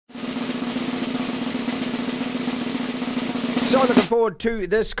So looking forward to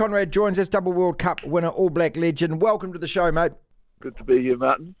this. Conrad joins us, double World Cup winner, All Black legend. Welcome to the show, mate. Good to be here,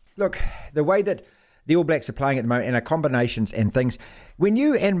 Martin. Look, the way that the All Blacks are playing at the moment and our combinations and things, when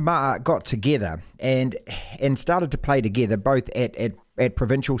you and Ma'a got together and started to play together, both at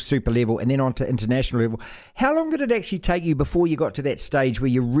provincial super level and then on to international level, how long did it actually take you before you got to that stage where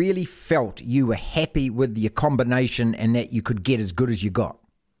you really felt you were happy with your combination and that you could get as good as you got?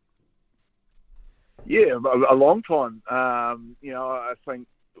 Yeah, a long time. I think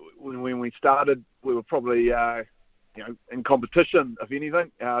when we started, we were probably, in competition, if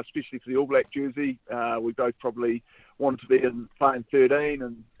anything, especially for the All Black jersey. We both probably wanted to be playing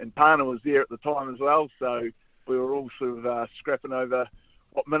 13, and Pana was there at the time as well. So we were all sort of scrapping over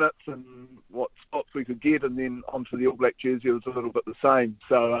what minutes and what spots we could get, and then onto the All Black jersey it was a little bit the same.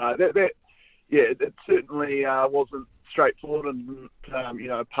 So it certainly wasn't straightforward, and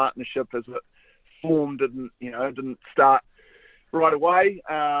a partnership as it formed didn't start right away.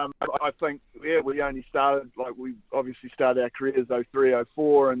 I think we only started, we obviously started our careers 03,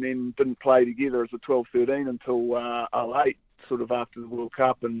 04, and then didn't play together as a 12, 13 until 08, sort of after the World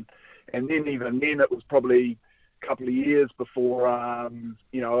Cup, and then even then it was probably a couple of years before I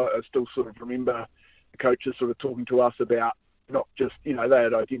still sort of remember the coaches sort of talking to us about not just they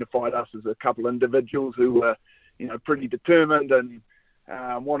had identified us as a couple of individuals who were pretty determined and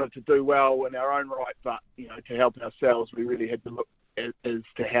wanted to do well in our own right, but to help ourselves, we really had to look as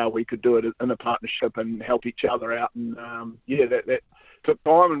to how we could do it in a partnership and help each other out. And that took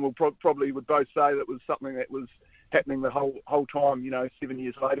time, and we'll probably would both say that was something that was happening the whole time. 7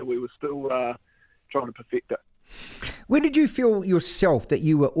 years later, we were still trying to perfect it. When did you feel yourself that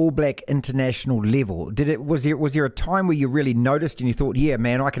you were All Black international level? Was there a time where you really noticed and you thought, yeah,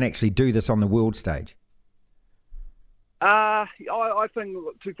 man, I can actually do this on the world stage? I think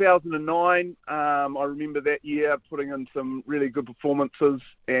 2009, I remember that year putting in some really good performances,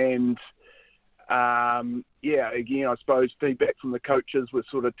 and again, I suppose feedback from the coaches was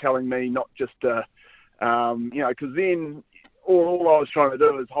sort of telling me not just to, because then all I was trying to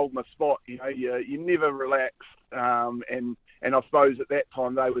do was hold my spot. You never relax, and I suppose at that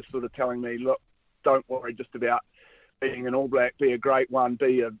time they were sort of telling me, look, don't worry just about being an All Black, be a great one,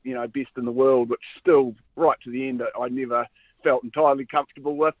 be a best in the world, which still right to the end I never felt entirely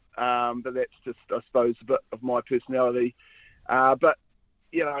comfortable with. But that's just, I suppose, a bit of my personality. But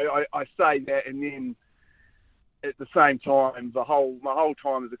I say that, and then at the same time, my whole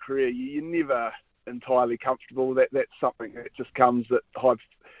time as a career, you're never entirely comfortable. That's something that just comes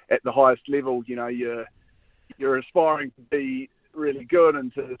at the highest level. You're aspiring to be really good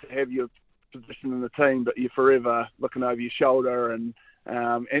and to have your position in the team, but you're forever looking over your shoulder, and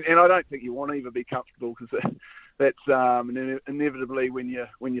I don't think you want to even be comfortable, because that's inevitably when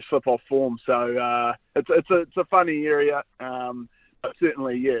you slip off form. So it's a funny area, but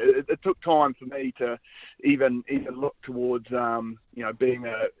certainly it took time for me to even look towards being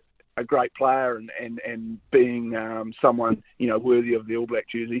a great player and being someone worthy of the All Black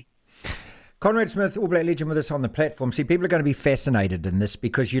jersey. Conrad Smith, All Black legend, with us on the platform. See, people are going to be fascinated in this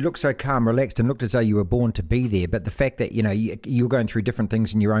because you look so calm, relaxed, and looked as though you were born to be there. But the fact that, you're going through different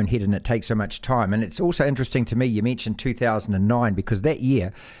things in your own head and it takes so much time. And it's also interesting to me, you mentioned 2009, because that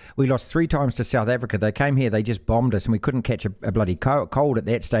year we lost 3 times to South Africa. They came here, they just bombed us, and we couldn't catch a bloody cold at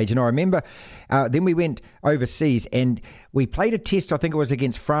that stage. And I remember then we went overseas and we played a test, I think it was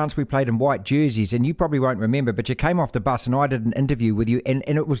against France. We played in white jerseys, and you probably won't remember, but you came off the bus and I did an interview with you, and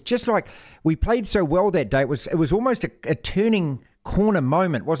it was just like we played so well that day. It was almost a turning corner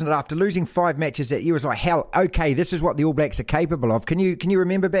moment, wasn't it? After losing 5 matches that year, it was like, hell, okay, this is what the All Blacks are capable of. Can you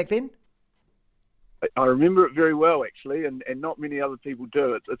remember back then? I remember it very well, actually, and not many other people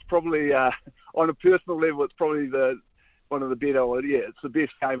do. It's probably, on a personal level, it's probably one of the better, it's the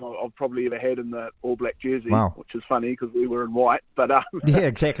best game I've probably ever had in the All Black jersey. Wow. Which is funny because we were in white. But yeah,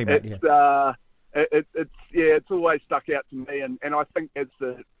 exactly, mate. It's always stuck out to me, and I think it's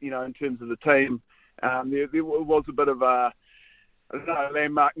in terms of the team, there was a bit of a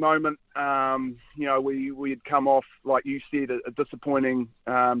landmark moment. We had come off, like you said, a disappointing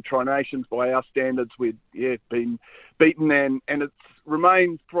Tri-Nations by our standards. We'd been beaten, and it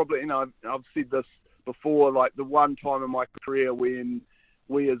remains probably, I've said this before, like the one time in my career when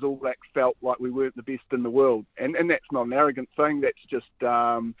we as All Blacks felt like we weren't the best in the world. And that's not an arrogant thing. That's just,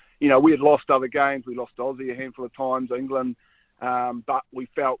 we had lost other games. We lost Aussie a handful of times, England. But we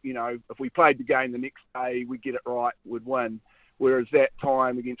felt, if we played the game the next day, we'd get it right, we'd win. Whereas that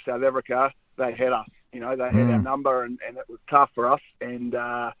time against South Africa, they had us. They had our number, and it was tough for us. And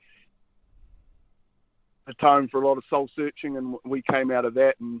a time for a lot of soul searching, and we came out of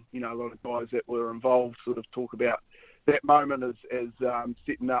that, and a lot of guys that were involved sort of talk about that moment is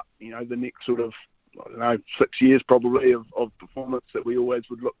setting up, the next sort of, I don't know, 6 years probably of performance that we always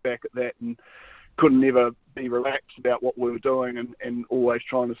would look back at that and couldn't ever be relaxed about what we were doing and always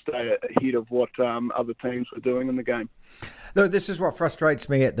trying to stay ahead of what other teams were doing in the game. Look, this is what frustrates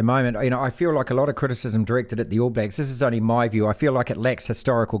me at the moment. I feel like a lot of criticism directed at the All Blacks. This is only my view. I feel like it lacks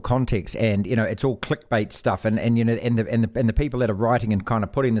historical context, and it's all clickbait stuff. And the people that are writing and kind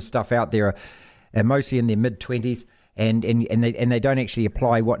of putting this stuff out there are mostly in their mid-20s. And they don't actually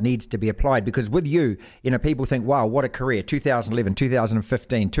apply what needs to be applied, because with you, people think, wow, what a career, 2011,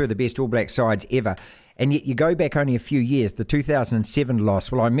 2015, two of the best All Black sides ever. And yet you go back only a few years, the 2007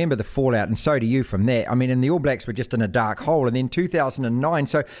 loss. Well, I remember the fallout, and so do you from that. And the All Blacks were just in a dark hole. And then 2009.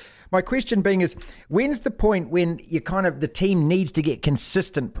 So my question being is, when's the point when the team needs to get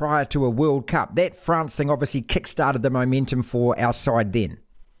consistent prior to a World Cup? That France thing obviously kick-started the momentum for our side then.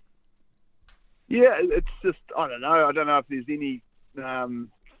 Yeah, it's just, I don't know. I don't know if there's any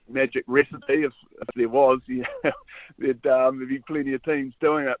magic recipe. If there was, there'd be plenty of teams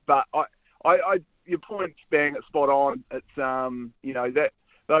doing it. But your point's bang it spot on. It's that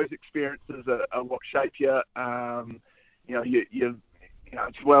those experiences are what shape you.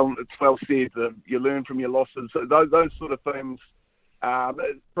 It's well said that you learn from your losses. So those sort of things,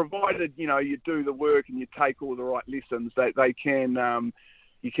 provided you do the work and you take all the right lessons, they can.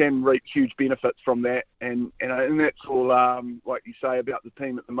 You can reap huge benefits from that, and that's all. Like you say about the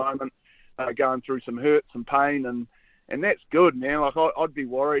team at the moment, going through some hurt, some pain, and that's good, man. Like I'd be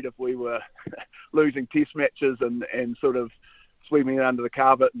worried if we were losing test matches and sort of sweeping it under the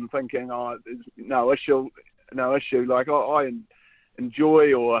carpet and thinking, oh, there's no issue. Like I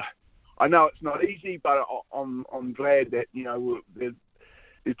enjoy, or I know it's not easy, but I'm glad that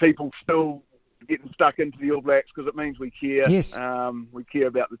there's people still getting stuck into the All Blacks because it means we care. Yes. We care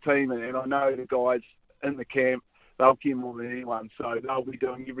about the team, and I know the guys in the camp, they'll care more than anyone, so they'll be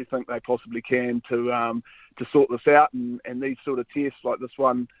doing everything they possibly can to sort this out, and these sort of tests like this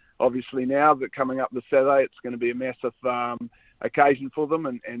one, obviously now, but coming up this Saturday, it's going to be a massive occasion for them,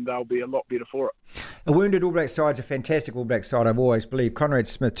 and they'll be a lot better for it. A wounded All Black side's a fantastic All Black side, I've always believed. Conrad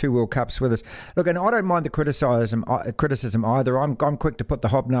Smith, 2 World Cups with us. Look, and I don't mind the criticism either. I'm quick to put the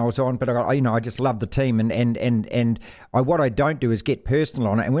hobnails on, but I just love the team, and what I don't do is get personal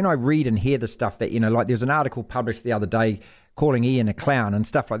on it. And when I read and hear the stuff that like there's an article published the other day calling Ian a clown and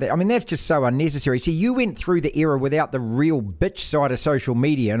stuff like that. That's just so unnecessary. See, you went through the era without the real bitch side of social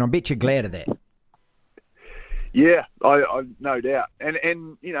media, and I bet you're glad of that. Yeah, I no doubt, and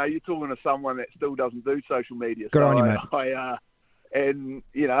you're talking to someone that still doesn't do social media. Good on you, mate.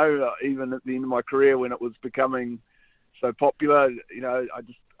 Even at the end of my career when it was becoming so popular,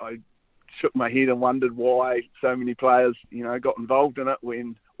 I shook my head and wondered why so many players, got involved in it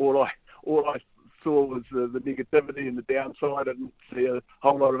when all I saw was the negativity and the downside. I didn't see a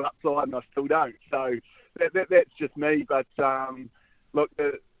whole lot of upside, and I still don't. So that's just me. But look.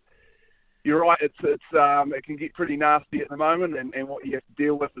 You're right. It can get pretty nasty at the moment, and what you have to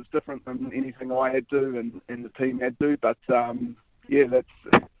deal with is different than anything I had to and the team had to. But that's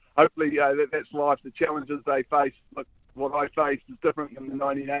hopefully that's life. The challenges they face, look, what I faced is different than the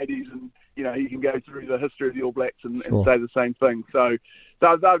 1980s, and you can go through the history of the All Blacks and say the same thing. So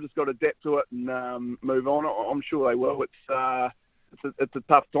they've just got to adapt to it and move on. I'm sure they will. It's a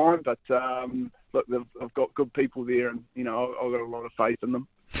tough time, but look, I've got good people there, and I've got a lot of faith in them.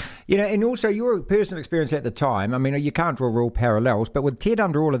 And also your personal experience at the time, you can't draw real parallels, but with Ted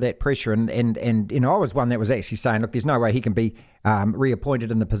under all of that pressure, and I was one that was actually saying, look, there's no way he can be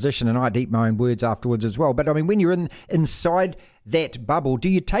reappointed in the position, and I had to eat my own words afterwards as well. But when you're inside that bubble, do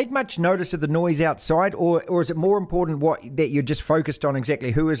you take much notice of the noise outside, or is it more important that you're just focused on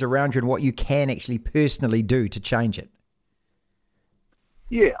exactly who is around you and what you can actually personally do to change it?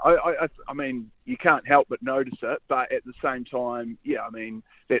 Yeah, you can't help but notice it, but at the same time,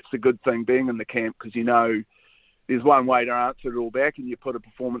 that's the good thing being in the camp, because there's one way to answer it all back, and you put a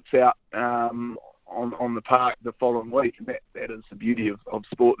performance out on the park the following week, and that is the beauty of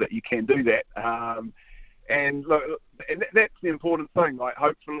sport, that you can do that. And look, and that's the important thing. Like,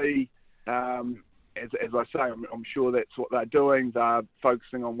 hopefully, as I say, I'm sure that's what they're doing. They're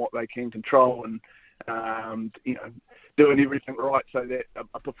focusing on what they can control, and doing everything right so that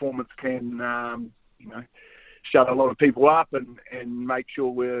a performance can, shut a lot of people up and make sure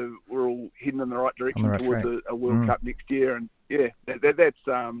we're all heading in the right direction towards a World Cup next year. And that's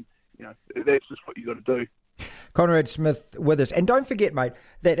just what you got to do. Conrad Smith with us. And don't forget, mate,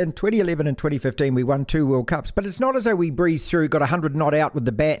 that in 2011 and 2015 we won 2 World Cups, but it's not as though we breezed through, got 100 not out with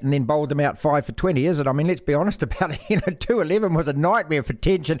the bat and then bowled them out 5 for 20, is it? I mean, let's be honest about it. 211 was a nightmare for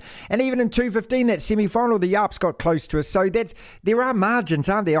tension, and even in 215, that semi-final, the Yarps got close to us. So there are margins,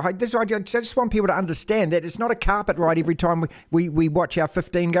 aren't there? I just want people to understand that it's not a carpet ride every time we watch our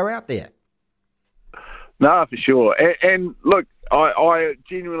 15 go out there. No, for sure. And look, I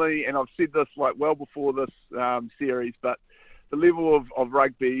genuinely, and I've said this like well before this series, but the level of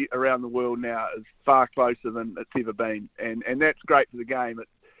rugby around the world now is far closer than it's ever been, and that's great for the game.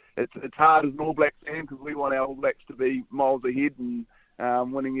 It's hard as an All Black fan because we want our All Blacks to be miles ahead and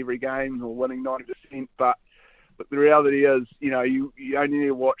winning every game or winning 90%. But the reality is, you only need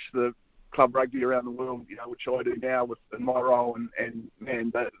to watch the club rugby around the world, which I do now in my role, and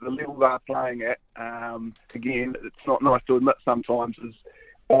man, the level they're playing at, again, it's not nice to admit sometimes, is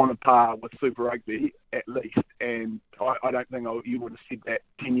on a par with Super Rugby at least. And I don't think you would have said that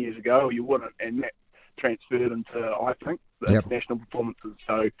 10 years ago, or you wouldn't, and that transferred into, I think, the international performances.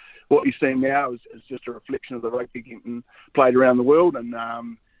 So what you're seeing now is just a reflection of the rugby getting played around the world, and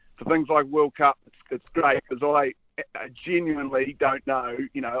for things like World Cup, it's great because I genuinely don't know.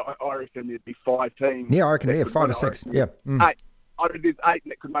 I reckon there'd be 5 teams. Yeah, I reckon 5 or 6. Yeah, 8. I reckon there's 8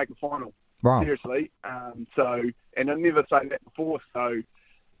 that could make a final. Wow. Seriously. And I never say that before. So,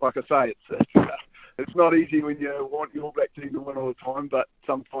 like I say, it's not easy when you want your All Black team to win all the time. But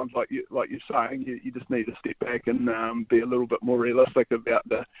sometimes, like you're saying, you just need to step back and be a little bit more realistic about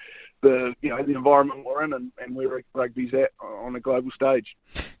the environment we're in and where rugby's at on a global stage.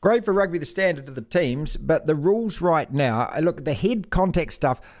 Great for rugby, the standard of the teams, but the rules right now, look, the head contact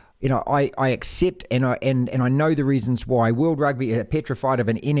stuff, I accept and I know the reasons why. World Rugby are petrified of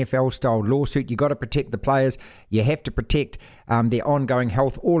an NFL-style lawsuit. You've got to protect the players. You have to protect their ongoing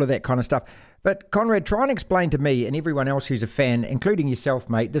health, all of that kind of stuff. But, Conrad, try and explain to me and everyone else who's a fan, including yourself,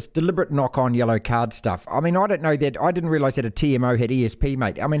 mate, this deliberate knock-on yellow card stuff. I mean, I don't know that. I didn't realise that a TMO had ESP,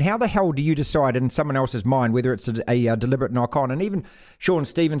 mate. I mean, how the hell do you decide in someone else's mind whether it's a deliberate knock-on? And even Sean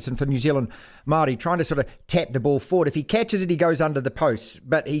Stevenson for New Zealand Māori trying to sort of tap the ball forward. If he catches it, he goes under the posts.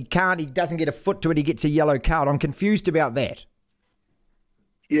 But he doesn't get a foot to it, he gets a yellow card. I'm confused about that.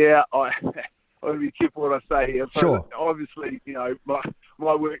 Yeah, I want to be careful what I say here. So sure. Obviously,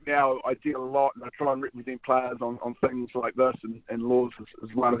 my work now, I deal a lot and I try and represent players on things like this, and laws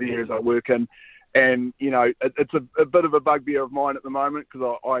is one of the areas I work in. And, it's a bit of a bugbear of mine at the moment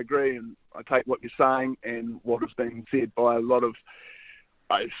because I agree and I take what you're saying and what is being said by a lot of,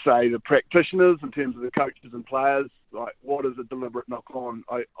 I say, the practitioners in terms of the coaches and players. Like, what is a deliberate knock-on?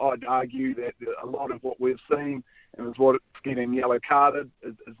 I'd argue that a lot of what we've seen and is what it's getting yellow carded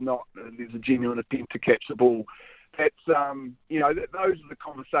is not. There's a genuine attempt to catch the ball. That's those are the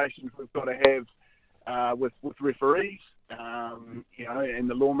conversations we've got to have with referees, and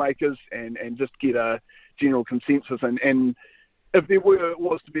the lawmakers, and just get a general consensus. And if there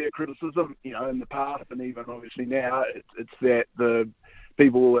was to be a criticism, in the past and even obviously now, it's that the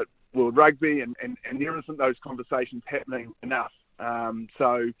people at World Rugby and there isn't those conversations happening enough.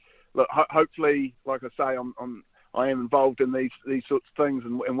 So look, hopefully, like I say, I am involved in these sorts of things,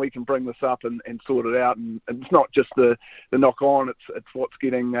 and we can bring this up and sort it out. And it's not just the knock on; it's what's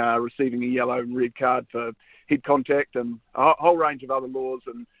getting receiving a yellow and red card for head contact and a whole range of other laws.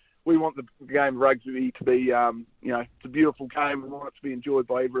 And we want the game of rugby to be, it's a beautiful game. We want it to be enjoyed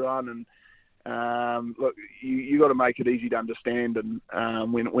by everyone. And look, you got to make it easy to understand.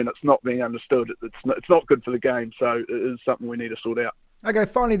 And when it's not being understood, it's not good for the game. So it is something we need to sort out. Okay,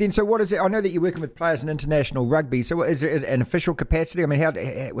 finally then, so what is it? I know that you're working with players in international rugby, so is it an official capacity? I mean, how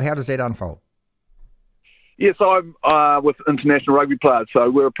does that unfold? Yes, I'm with international rugby players, so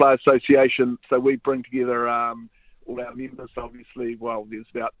we're a player association, so we bring together all our members, obviously. Well, there's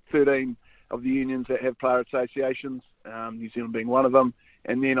about 13 of the unions that have player associations, New Zealand being one of them,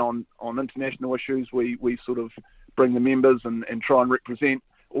 and then on international issues, we sort of bring the members and try and represent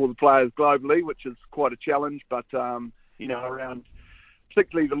all the players globally, which is quite a challenge, but, around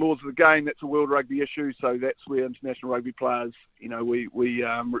particularly the laws of the game, that's a World Rugby issue, so that's where international rugby players, we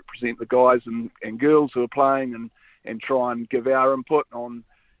represent the guys and girls who are playing and try and give our input on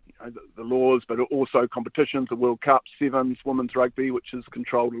the laws, but also competitions, the World Cup, Sevens, women's rugby, which is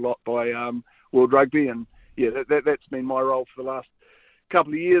controlled a lot by World Rugby. And, yeah, that's been my role for the last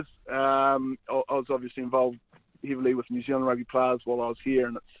couple of years. I was obviously involved heavily with New Zealand rugby players while I was here,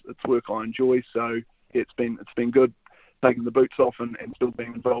 and it's work I enjoy, so it's been good taking the boots off and still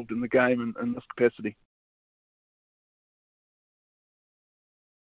being involved in the game in this capacity.